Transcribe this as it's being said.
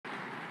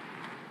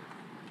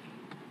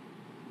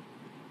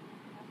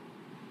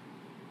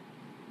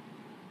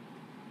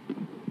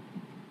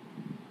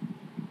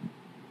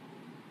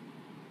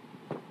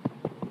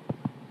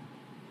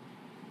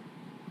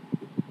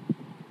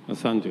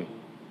Asante.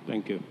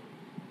 Thank you.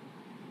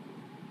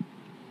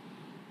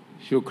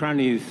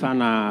 Shukrani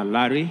sana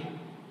Larry.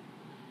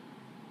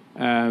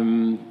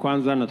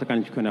 Kwanza nataka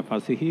nichukue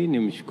nafasi hii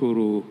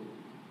nimshukuru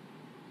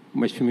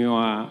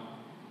Mheshimiwa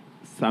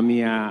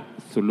Samia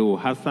Suluhu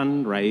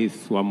Hassan,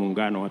 Rais wa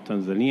Muungano wa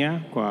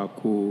Tanzania kwa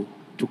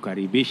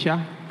kutukaribisha.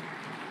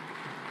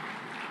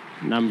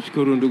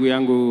 Namshukuru ndugu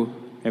yangu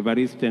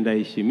Evariste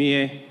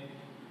Ndayishimiye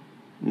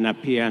na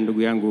pia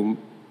ndugu yangu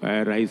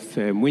Rais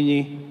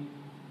Mwinyi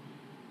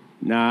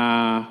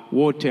na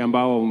wote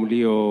ambao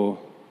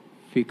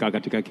mliofika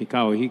katika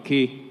kikao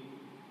hiki.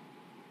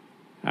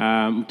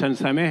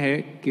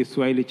 Mtanisamehe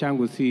Kiswahili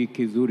changu si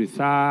kizuri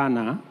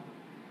sana,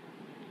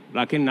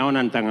 lakini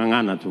naona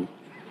nitang'ang'ana tu.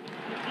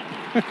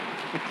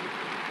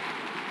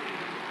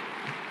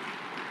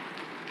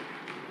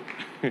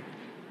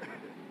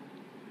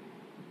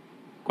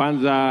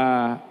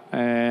 Kwanza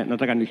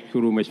nataka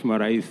nishukuru Mheshimiwa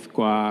Rais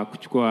kwa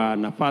kuchukua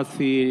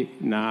nafasi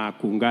na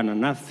kuungana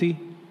nasi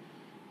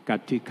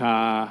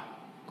katika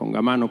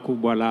kongamano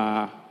kubwa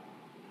la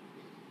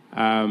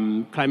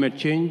Climate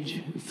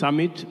Change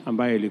Summit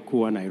ambayo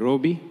ilikuwa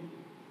Nairobi.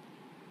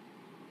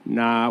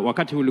 Na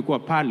wakati ulikuwa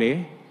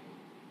pale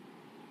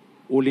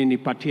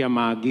ulinipatia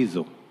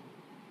maagizo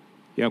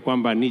ya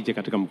kwamba nije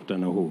katika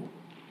mkutano huu.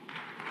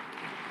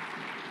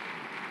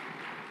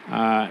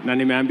 Na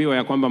nimeambiwa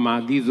ya kwamba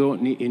maagizo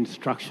ni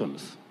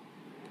instructions.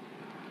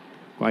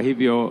 Kwa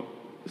hivyo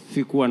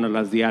sikuwa na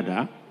la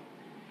ziada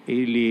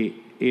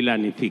ila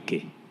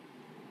nifike.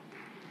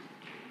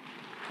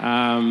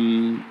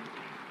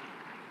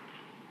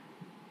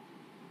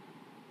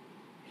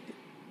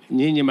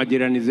 Nyinyi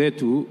majirani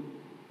zetu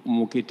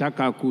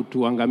mkitaka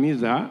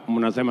kutuangamiza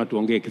mnasema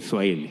tuongee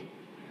Kiswahili.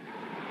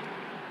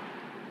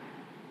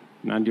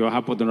 Na ndio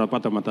hapo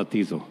tunapata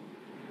matatizo.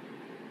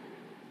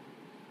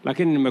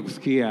 Lakini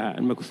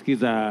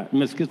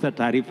nimesikiza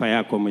taarifa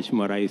yako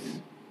Mheshimiwa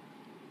Rais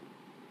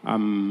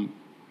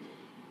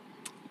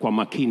kwa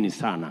makini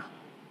sana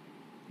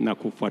na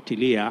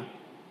kufuatilia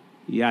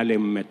yale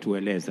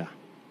mmetueleza.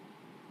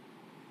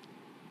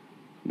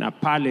 Na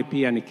pale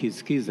pia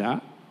nikisikiza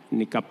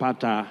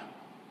nikapata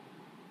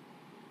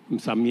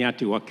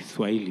msamiati wa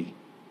Kiswahili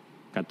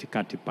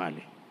katikati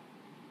pale.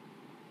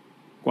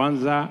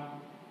 Kwanza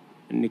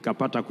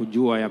nikapata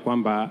kujua ya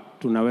kwamba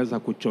tunaweza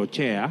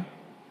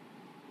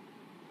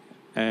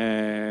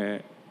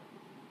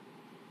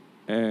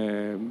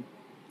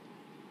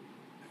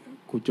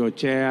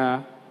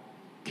kuchochea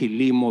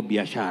kilimo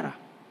biashara.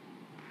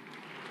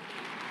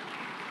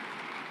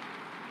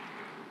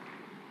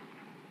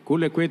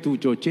 Kule kwetu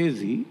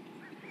uchochezi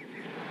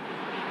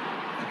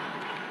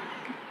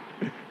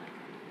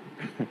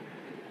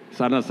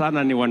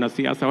sana ni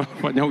wanasiasa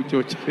wanafanya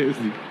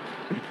uchochezi.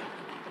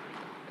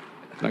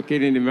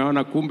 Lakini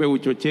nimeona kumbe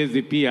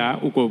uchochezi pia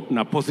uko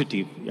na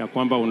positive ya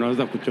kwamba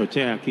unaweza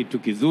kuchochea kitu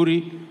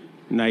kizuri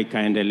na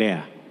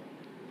ikaendelea.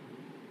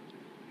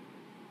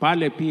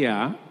 Pale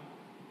pia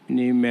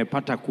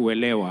nimepata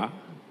kuelewa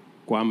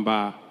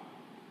kwamba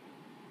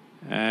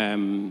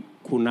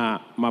kuna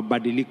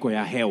mabadiliko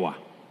ya hewa.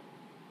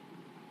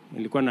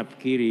 Nilikuwa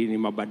nafikiri ni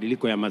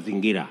mabadiliko ya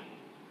mazingira.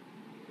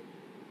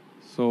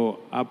 So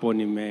hapo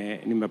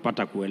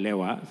nimepata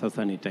kuelewa,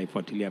 sasa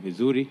nitaifuatilia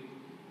vizuri.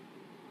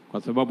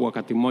 Kwa sababu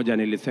wakati mmoja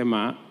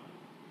nilisema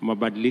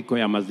mabadiliko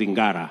ya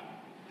mazingara.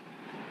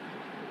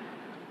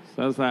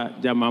 Sasa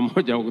jamaa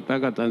mmoja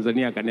kutoka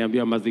Tanzania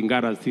akaniambia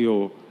mazingara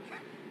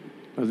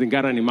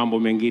ni mambo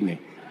mengine.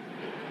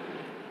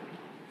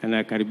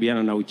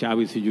 Yanakaribiana na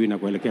uchawi, sijui na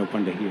kuelekea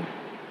upande hiyo.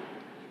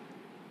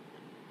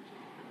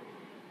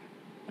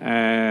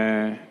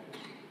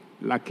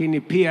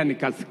 Lakini pia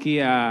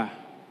nikasikia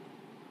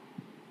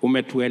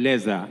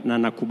umetueleza na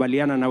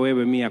nakubaliana na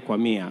wewe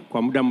 100%.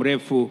 Kwa muda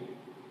mrefu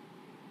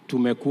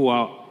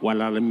tumekuwa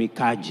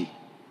walalamikaji.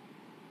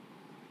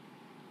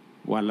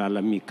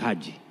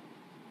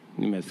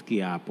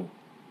 Nimesikia hapo.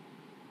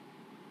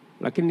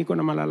 Lakini niko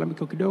na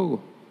malalamiko kidogo.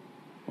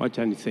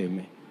 Wacha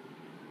niseme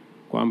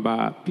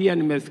kwamba pia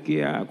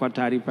nimesikia kwa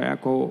taarifa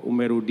yako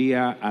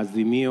umerudia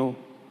azimio.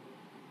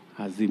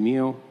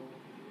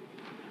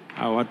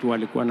 Hao watu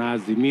walikuwa na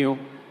azimio.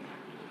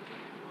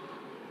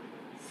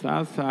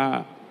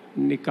 Sasa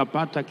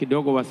nikapata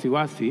kidogo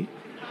wasiwasi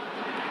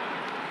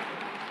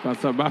kwa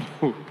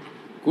sababu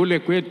kule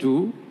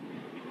kwetu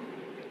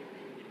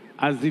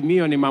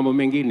azimio ni mambo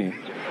mengine.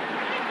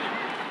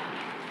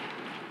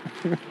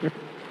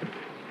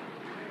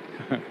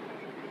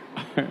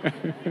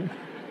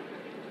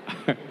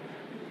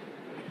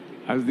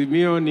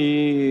 Azimio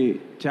ni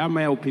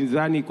chama ya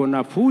upinzani,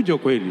 kuna fujo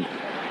kweli.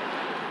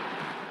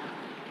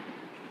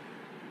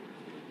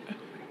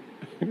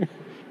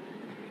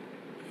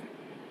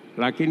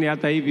 Lakini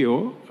hata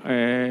hivyo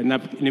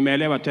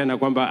nimeelewa tena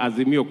kwamba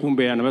azimio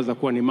kumbe yanaweza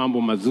kuwa ni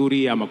mambo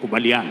mazuri ya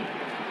makubaliano.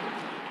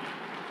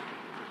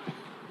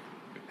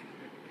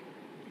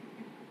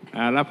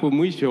 Alafu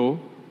mwisho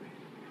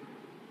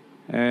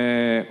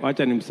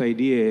wacha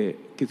nimsaidie,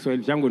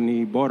 Kiswahili changu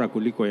ni bora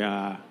kuliko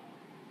ya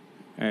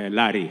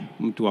Larry,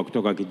 mtu wa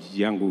kutoka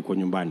kijiji yangu huko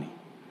nyumbani.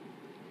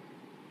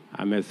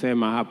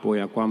 amesema hapo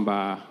ya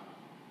kwamba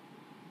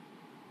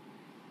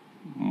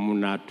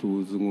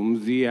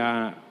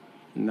mnatuzungumzia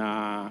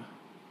na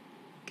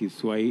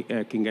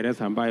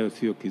Kiingereza ambayo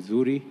sio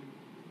kizuri,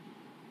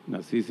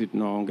 na sisi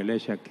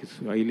tunaongelesha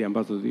Kiswahili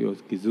ambazo sio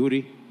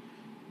kizuri.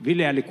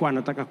 Vile alikuwa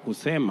anataka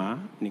kusema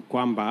ni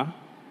kwamba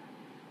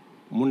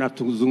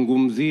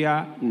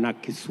mnatuzungumzia na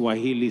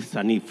Kiswahili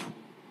sanifu,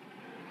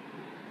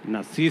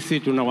 na sisi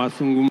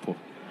tunawazungumza.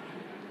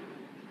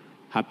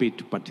 Happy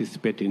to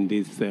participate in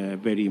this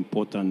very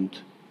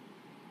important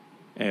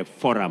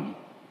forum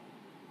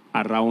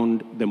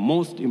around the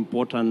most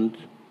important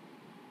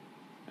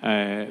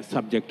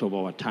subject of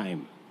our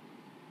time,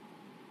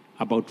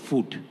 about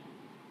food.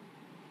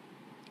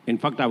 In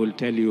fact, I will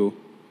tell you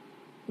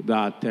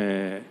that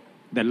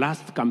the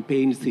last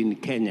campaigns in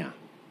Kenya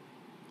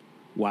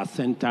were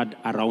centered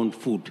around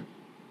food,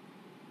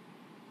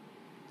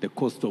 the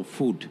cost of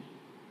food,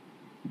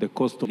 the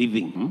cost of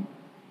living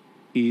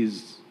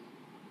is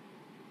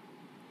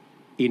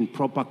in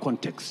proper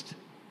context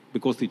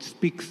because it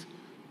speaks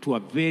to a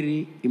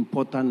very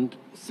important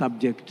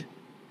subject,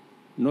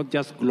 not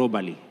just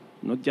globally,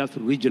 not just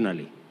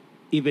regionally,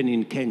 even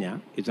in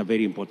Kenya, it's a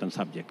very important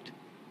subject.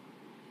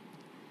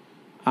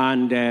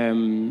 And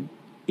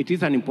it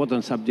is an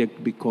important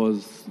subject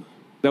because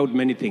without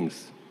many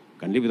things, you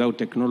can live without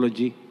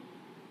technology,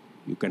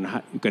 you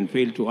can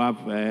fail to have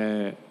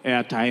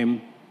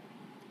airtime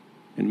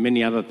and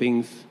many other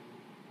things,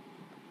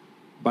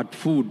 but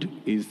food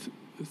is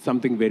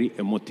something very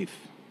emotive,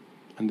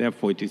 and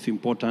therefore it is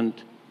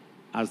important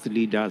as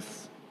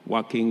leaders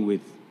working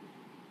with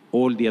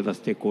all the other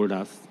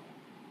stakeholders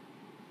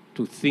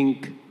to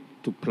think,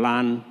 to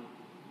plan,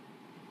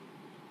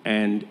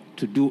 and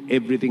to do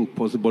everything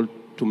possible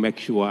to make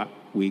sure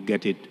we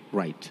get it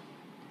right.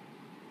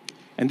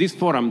 And this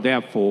forum,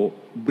 therefore,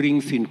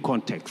 brings in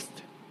context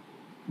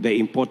the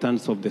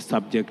importance of the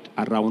subject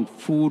around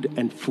food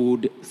and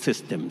food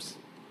systems.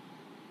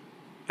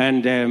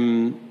 And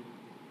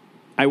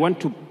I want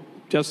to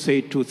just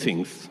say two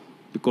things,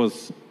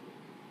 because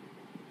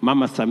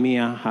Mama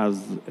Samia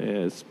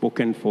has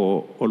spoken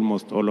for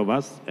almost all of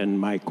us, and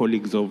my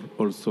colleagues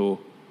also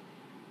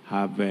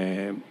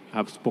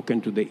have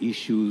spoken to the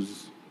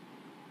issues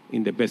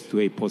in the best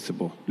way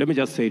possible. Let me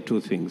just say two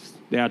things.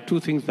 There are two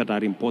things that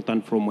are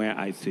important from where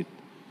I sit.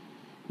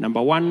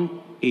 Number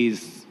one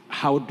is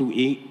how do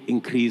we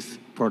increase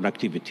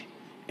productivity?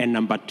 And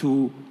number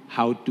two,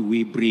 how do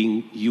we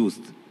bring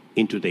youth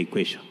into the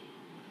equation?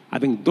 I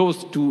think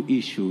those two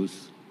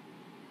issues,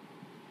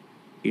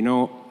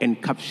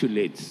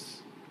 encapsulates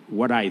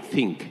what I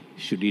think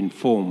should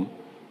inform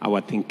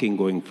our thinking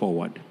going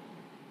forward.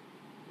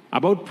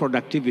 About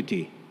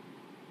productivity,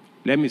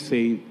 let me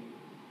say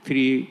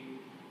three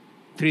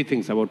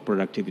things about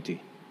productivity.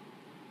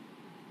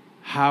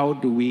 How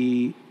do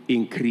we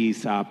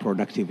increase our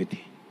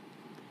productivity?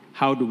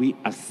 How do we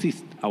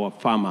assist our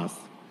farmers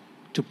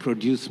to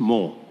produce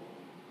more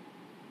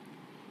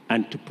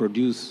and to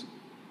produce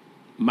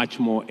much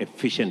more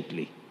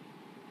efficiently?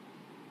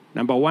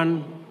 Number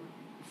one,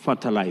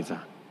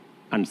 fertilizer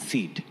and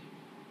seed.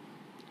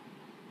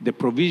 The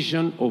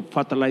provision of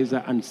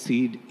fertilizer and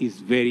seed is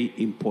very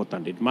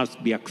important. It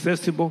must be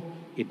accessible,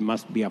 it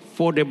must be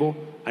affordable,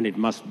 and it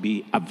must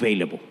be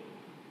available.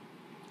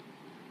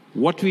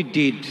 What we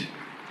did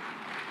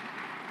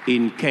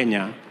in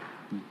Kenya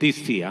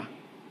this year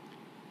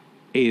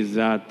is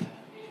that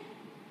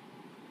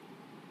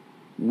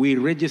we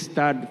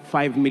registered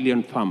 5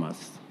 million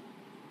farmers,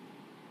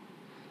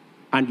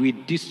 and we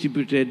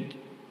distributed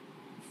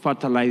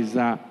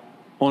fertilizer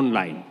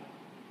online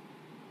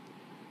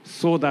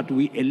so that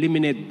we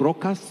eliminate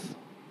brokers,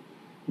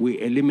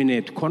 we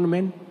eliminate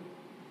conmen,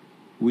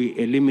 we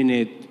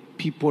eliminate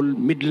people,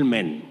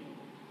 middlemen,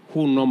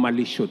 who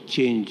normally should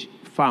change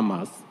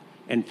farmers,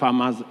 and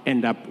farmers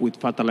end up with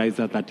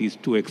fertilizer that is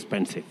too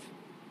expensive.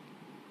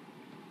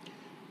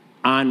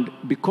 And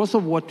because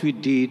of what we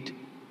did,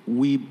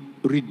 we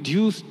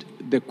reduced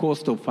the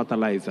cost of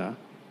fertilizer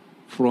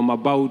from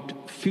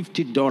about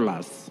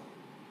 $50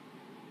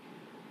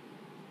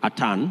 a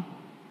ton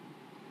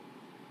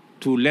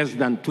to less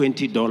than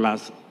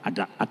 $20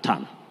 a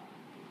ton.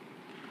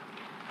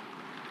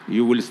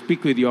 You will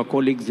speak with your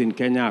colleagues in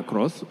Kenya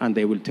across, and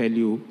they will tell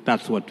you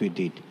that's what we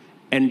did.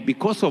 And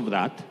because of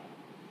that,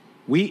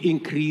 we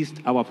increased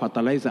our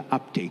fertilizer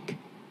uptake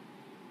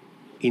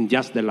in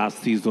just the last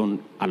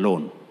season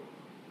alone.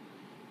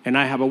 And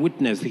I have a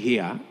witness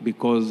here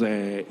because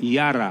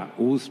Yara,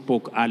 who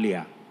spoke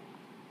earlier,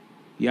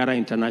 Yara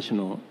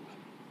International,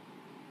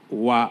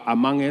 were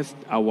amongst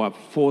our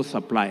 4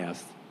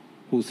 suppliers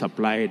who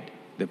supplied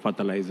the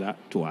fertilizer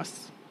to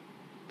us.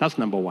 That's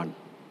number one.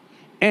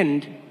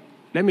 And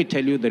let me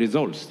tell you the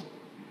results.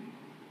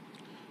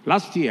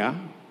 Last year,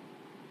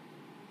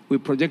 we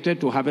projected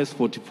to harvest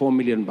 44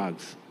 million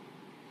bags.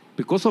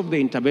 Because of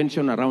the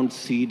intervention around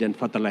seed and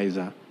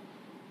fertilizer,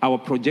 our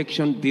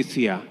projection this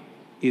year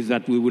is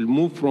that we will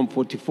move from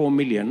 44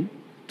 million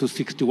to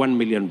 61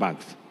 million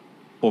bags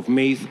of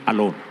maize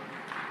alone.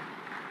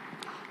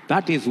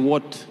 That is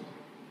what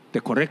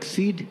the correct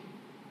seed,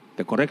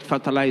 the correct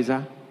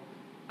fertilizer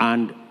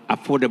and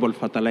affordable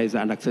fertilizer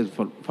and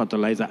accessible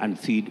fertilizer and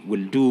seed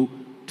will do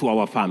to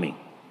our farming.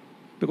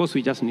 Because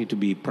we just need to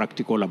be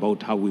practical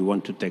about how we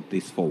want to take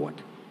this forward.